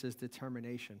Jesus, is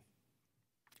determination.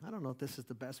 I don't know if this is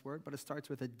the best word, but it starts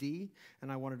with a D,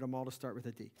 and I wanted them all to start with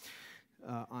a D,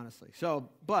 honestly.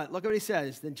 But look at what he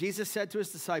says. Then Jesus said to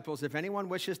his disciples, if anyone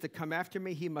wishes to come after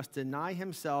me, he must deny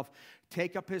himself,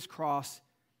 take up his cross,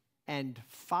 and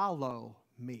follow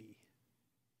me.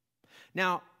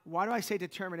 Now, why do I say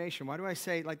determination? Why do I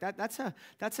say like that? That's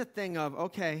a thing of,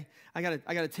 okay, I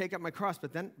gotta take up my cross,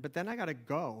 but then I gotta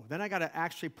go. Then I gotta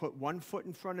actually put one foot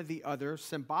in front of the other,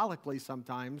 symbolically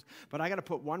sometimes, but I gotta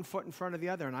put one foot in front of the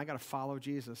other, and I gotta follow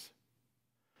Jesus.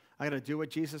 I gotta do what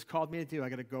Jesus called me to do. I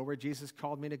gotta go where Jesus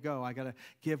called me to go. I gotta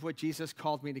give what Jesus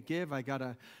called me to give. I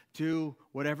gotta do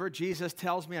whatever Jesus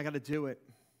tells me. I gotta do it.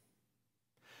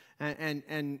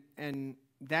 And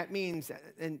that means,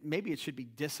 and maybe it should be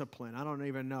discipline. I don't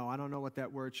even know. I don't know what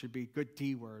that word should be. Good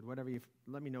D word, whatever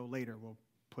let me know later. We'll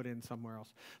put in somewhere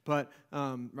else. But,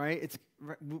 right,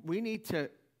 we need to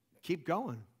keep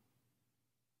going.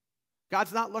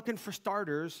 God's not looking for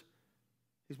starters.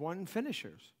 He's wanting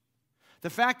finishers.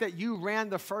 The fact that you ran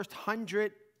the first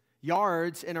 100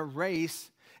 yards in a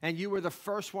race and you were the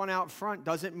first one out front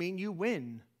doesn't mean you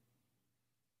win.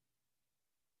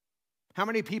 How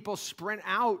many people sprint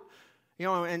out?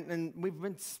 And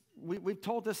we've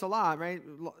told this a lot, right?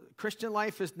 Christian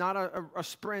life is not a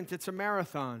sprint, it's a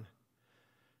marathon.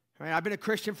 Right? I've been a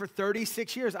Christian for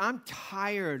 36 years. I'm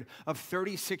tired of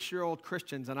 36-year-old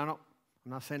Christians, and I'm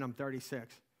not saying I'm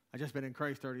 36. I've just been in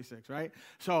Christ 36, right?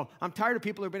 So I'm tired of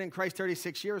people who've been in Christ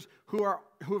 36 years who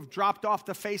have dropped off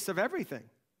the face of everything.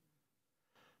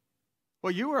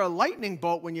 Well, you were a lightning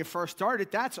bolt when you first started.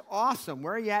 That's awesome.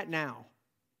 Where are you at now?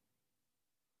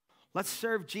 Let's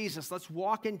serve Jesus. Let's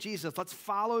walk in Jesus. Let's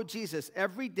follow Jesus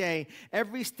every day,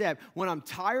 every step. When I'm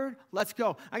tired, let's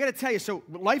go. I got to tell you, so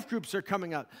life groups are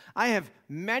coming up. I have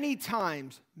many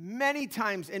times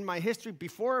in my history,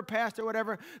 before or past or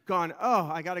whatever, gone, oh,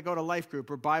 I got to go to life group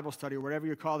or Bible study or whatever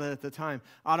you called it at the time.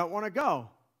 I don't want to go.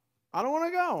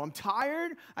 I'm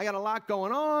tired. I got a lot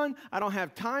going on. I don't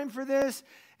have time for this.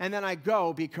 And then I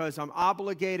go because I'm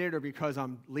obligated or because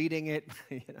I'm leading it,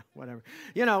 whatever.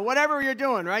 Whatever you're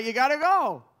doing, right? You got to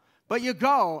go. But you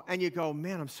go and you go,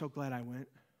 man, I'm so glad I went.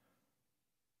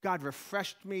 God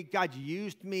refreshed me. God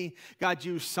used me. God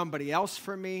used somebody else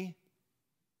for me.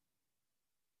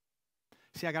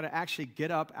 See, I got to actually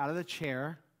get up out of the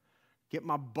chair, get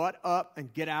my butt up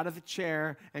and get out of the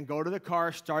chair and go to the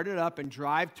car, start it up and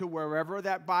drive to wherever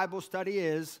that Bible study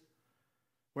is,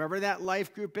 wherever that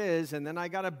life group is, and then I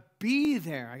got to be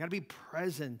there. I got to be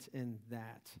present in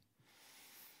that.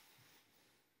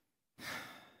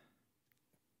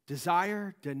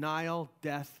 Desire, denial,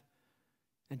 death,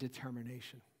 and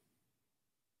determination.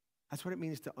 That's what it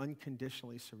means to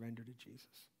unconditionally surrender to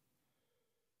Jesus.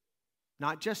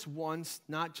 Not just once,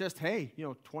 not just, hey,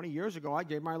 20 years ago I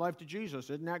gave my life to Jesus.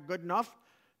 Isn't that good enough?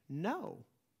 No.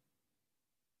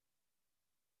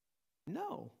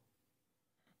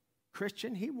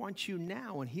 Christian, he wants you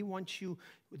now, and he wants you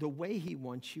the way he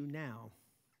wants you now.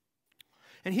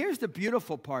 And here's the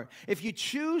beautiful part. If you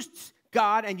choose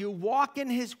God and you walk in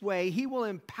his way, he will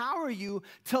empower you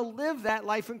to live that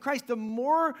life in Christ. The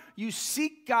more you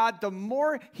seek God, the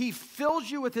more he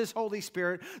fills you with his Holy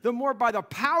Spirit, the more by the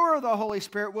power of the Holy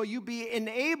Spirit will you be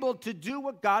enabled to do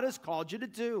what God has called you to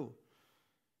do.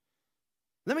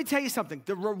 Let me tell you something.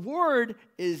 The reward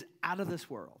is out of this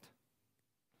world.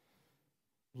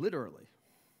 Literally.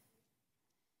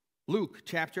 Luke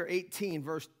chapter 18,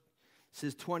 verses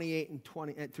 28 and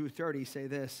 20 through 30 say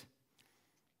this.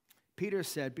 Peter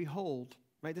said, behold,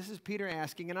 right? This is Peter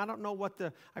asking, and I don't know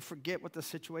I forget what the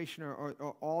situation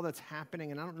or all that's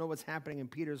happening, and I don't know what's happening in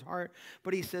Peter's heart,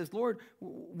 but he says, Lord,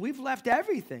 we've left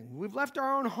everything. We've left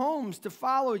our own homes to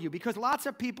follow you, because lots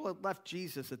of people had left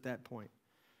Jesus at that point.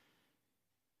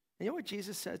 And you know what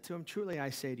Jesus said to him? Truly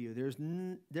I say to you,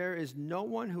 there is no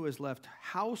one who has left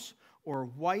house or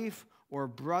wife or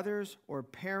brothers or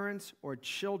parents or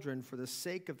children for the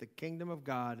sake of the kingdom of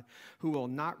God who will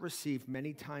not receive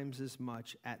many times as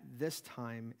much at this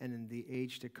time and in the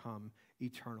age to come,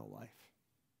 eternal life.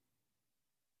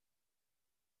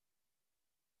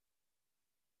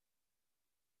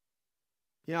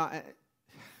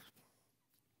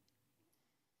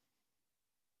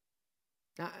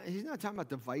 He's not talking about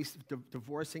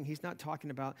divorcing. He's not talking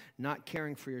about not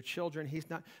caring for your children. He's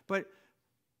not.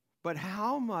 But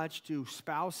how much do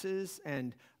spouses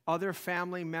and other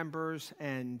family members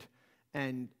and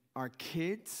our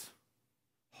kids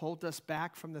hold us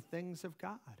back from the things of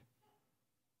God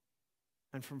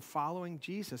and from following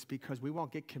Jesus because we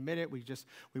won't get committed?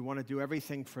 We want to do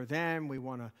everything for them. We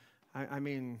want to.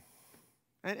 And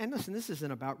listen, this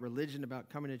isn't about religion, about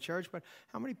coming to church. But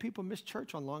how many people miss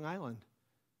church on Long Island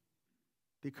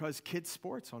because kids'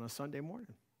 sports on a Sunday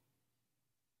morning?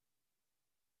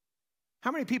 How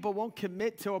many people won't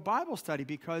commit to a Bible study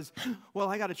because, well,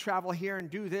 I got to travel here and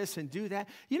do this and do that?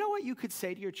 You know what you could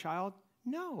say to your child?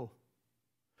 No.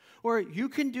 Or you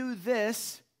can do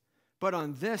this, but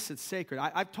on this it's sacred.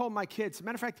 I've told my kids, as a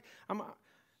matter of fact,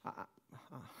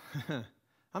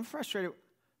 I'm frustrated.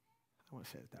 I want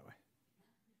to say it that way.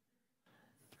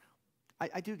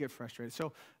 I do get frustrated.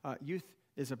 So youth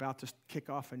is about to kick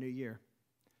off a new year.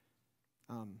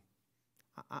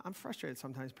 I'm frustrated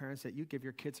sometimes, parents, that you give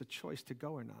your kids a choice to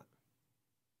go or not.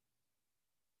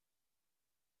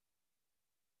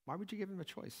 Why would you give them a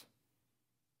choice?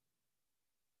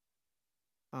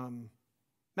 Matter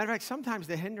of fact, sometimes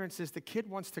the hindrance is the kid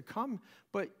wants to come,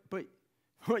 but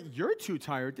you're too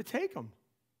tired to take them.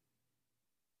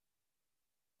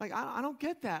 Like, I don't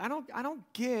get that. I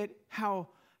don't get how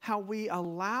we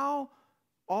allow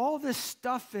all this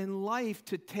stuff in life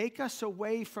to take us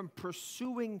away from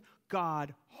pursuing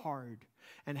God hard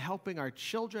and helping our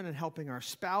children and helping our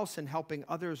spouse and helping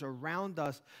others around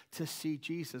us to see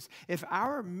Jesus. If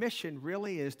our mission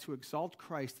really is to exalt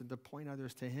Christ and to point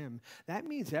others to him, that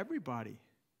means everybody.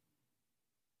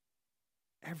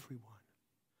 Everyone.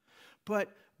 But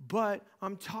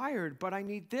I'm tired, but I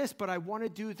need this, but I want to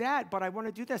do that, but I want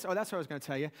to do this. Oh, that's what I was going to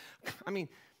tell you. I mean,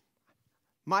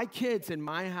 my kids in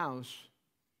my house,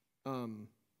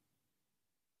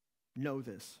 know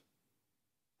this.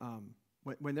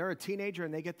 When they're a teenager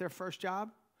and they get their first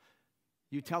job,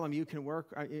 you tell them you can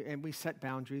work, and we set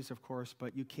boundaries, of course,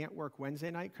 but you can't work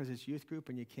Wednesday night because it's youth group,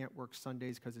 and you can't work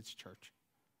Sundays because it's church.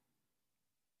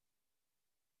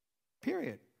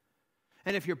 Period.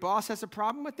 And if your boss has a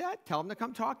problem with that, tell them to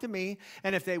come talk to me.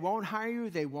 And if they won't hire you,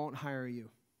 they won't hire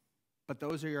you. But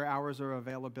those are your hours of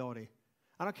availability.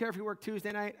 I don't care if you work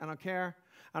Tuesday night. I don't care.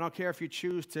 I don't care if you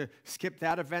choose to skip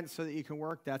that event so that you can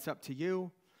work. That's up to you.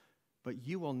 But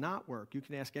you will not work. You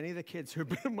can ask any of the kids who have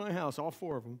been in my house, all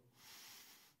 4 of them.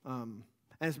 And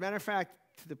as a matter of fact,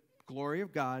 to the glory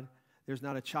of God, there's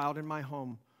not a child in my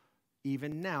home,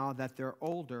 even now that they're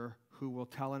older, who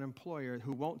won't tell an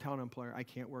employer, I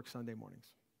can't work Sunday mornings.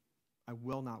 I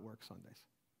will not work Sundays.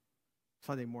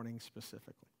 Sunday mornings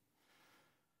specifically.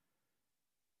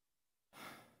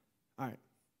 All right.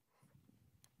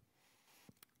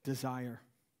 Desire,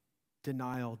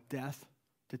 denial, death,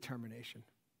 determination.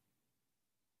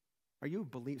 Are you a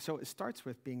believer? So it starts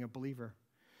with being a believer.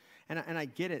 And I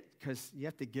get it, because you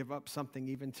have to give up something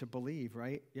even to believe,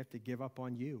 right? You have to give up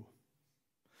on you.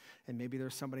 And maybe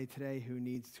there's somebody today who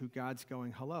God's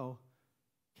going, hello,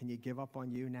 can you give up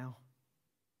on you now?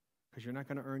 Because you're not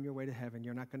going to earn your way to heaven.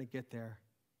 You're not going to get there.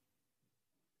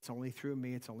 It's only through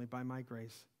me. It's only by my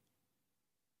grace.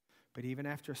 But even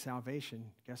after salvation,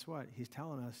 guess what? He's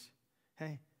telling us,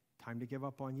 hey, time to give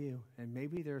up on you. And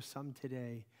maybe there's some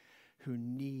today who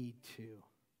need to,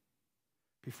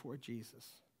 before Jesus,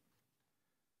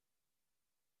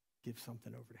 give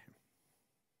something over to him.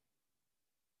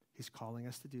 He's calling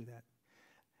us to do that.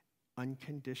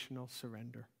 Unconditional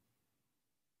surrender.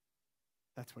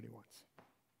 That's what he wants.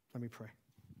 Let me pray.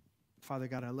 Father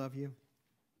God, I love you.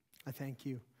 I thank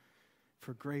you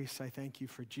for grace. I thank you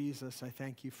for Jesus. I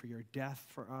thank you for your death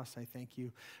for us. I thank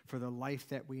you for the life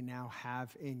that we now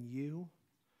have in you.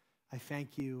 I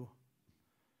thank you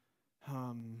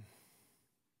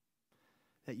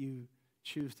that you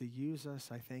choose to use us.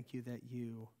 I thank you that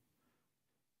you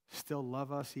still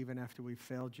love us even after we've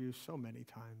failed you so many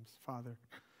times. Father,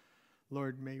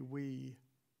 Lord, may we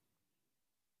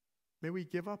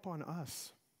give up on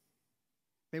us.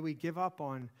 May we give up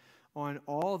on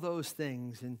all those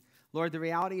things. And Lord, the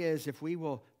reality is, if we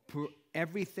will put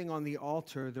everything on the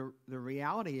altar, the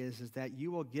reality is that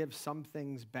you will give some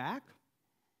things back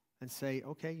and say,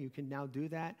 okay, you can now do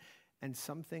that, and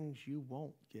some things you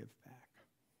won't give back.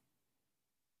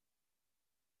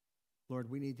 Lord,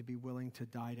 we need to be willing to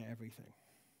die to everything.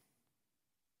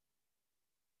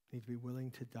 We need to be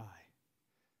willing to die.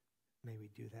 May we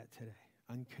do that today.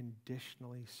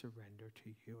 Unconditionally surrender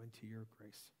to you and to your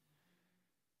grace.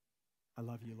 I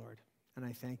love you, Lord, and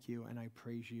I thank you and I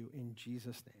praise you in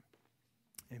Jesus' name.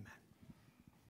 Amen.